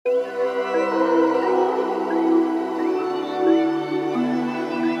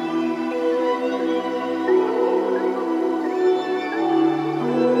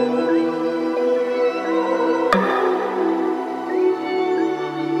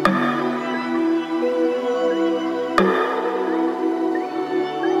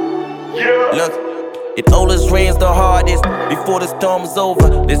It always rains the hardest before the storm's over.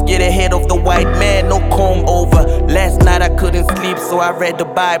 Let's get ahead of the white man, no comb over. Last night I couldn't sleep, so I read the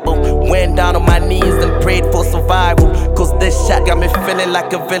Bible. Went down on my knees and prayed for survival. Cause this shot got me feeling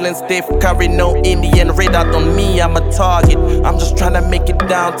like a villain. Steve Curry, no Indian radar on me, I'm a target. I'm just trying to make it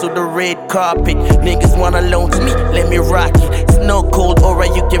down to the red carpet. Niggas wanna launch me, let me rock it. Snow cold aura,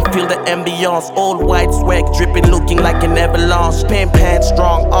 you can feel the ambiance. Old white swag dripping, looking like an avalanche. Pants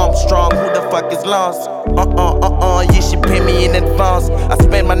strong, arm strong, who the fuck is lost? Yeah, she pay me in advance. I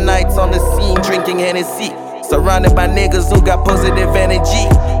spend my nights on the scene, drinking Hennessy. Surrounded by niggas who got positive energy.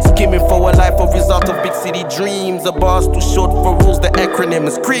 Scheming for a life of result of big city dreams. A bar's too short for rules, the acronym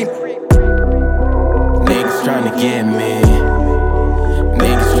is CREAM. Niggas tryna get me.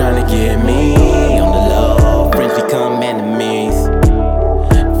 Niggas tryna get me. On the low, friends become enemies.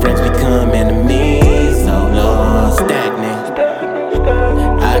 Friends become enemies. So low, stagnant.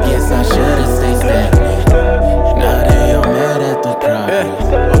 I guess I should've stayed stagnant. Now they all mad at the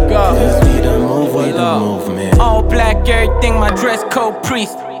progress. Cause we the move, we the movement. All black, everything, my dress code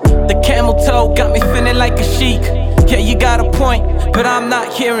priest. The camel toe got me feeling like a sheik. Yeah, you got a point, but I'm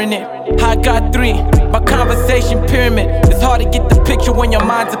not hearing it. I got three, my conversation pyramid. It's hard to get the picture when your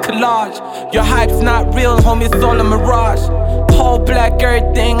mind's a collage. Your hype's not real, homie, it's all a mirage. All black,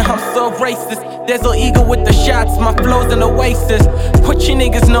 everything, I'm so racist. There's no ego with the shots, my flow's an oasis. What you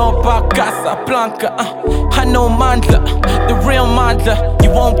niggas know about Casablanca? I know Mandla, the real Mandla. You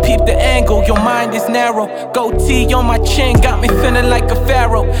won't peep the angle, your mind is narrow. Goatee on my chin, got me feeling like a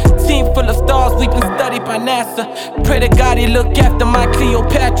pharaoh. Team full of stars, we've been studied by NASA. Pray to God he look after my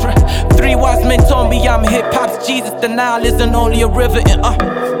Cleopatra. 3 wise men told me I'm hip-hop's Jesus. The Nile isn't only a river, and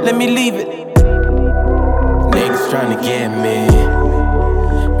let me leave it. Niggas tryna get me.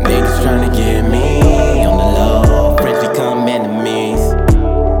 Niggas tryna get me. On the low, friends become enemies.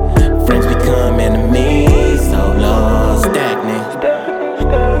 Friends become enemies. So low, stagnant.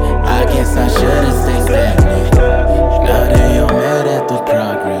 I guess I should've stayed stagnant. Now they all mad at the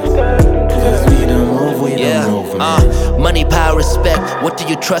progress. Cause we the move, we the movement. Money, power, respect, what do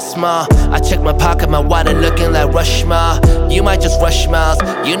you trust, ma? I check my pocket, my wallet looking like Rushmore. You might just rush miles,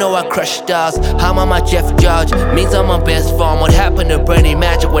 you know I crush stars. I'm on my Jeff Judge, means I'm on best form. What happened to Bernie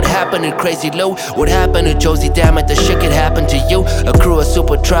Magic, what happened to Crazy Lou? What happened to Josie, damn it, the shit could happen to you. A crew of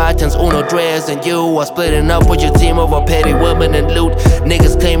super tritons, Uno Dreas and you are splitting up with your team over petty women and loot.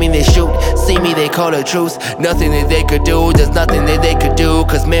 Niggas claiming they shoot, see me they call it truce. Nothing that they could do, there's nothing that they could do.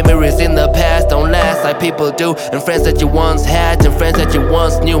 Cause memories in the past don't last like people do. And friends that you once had and friends that you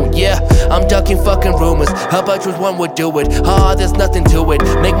once knew. Yeah, I'm ducking fucking rumors. How about which one would do it? Oh, there's nothing to it.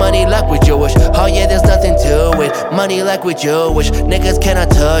 Make money like we're Jewish. Oh yeah, there's nothing to it. Money like we're Jewish. Niggas cannot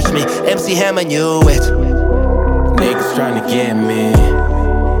touch me. MC Hammer knew it. Niggas tryna get me.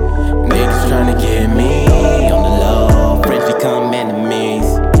 Niggas tryna get me. On the low, friends become enemies.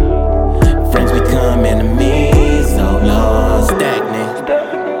 Friends become enemies. So low, stagnant.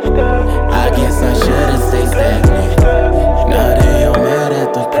 I guess I should've stayed stagnant. Now they all mad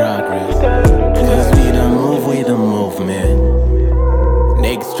at the progress. Cause we the move, we the movement.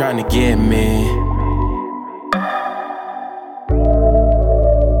 Niggas tryna get me.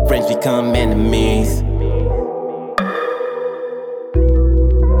 Friends become enemies.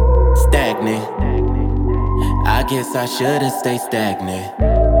 Stagnant. I guess I should've stayed stagnant.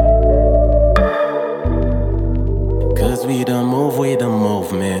 Cause we the move, we the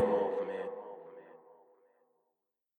movement.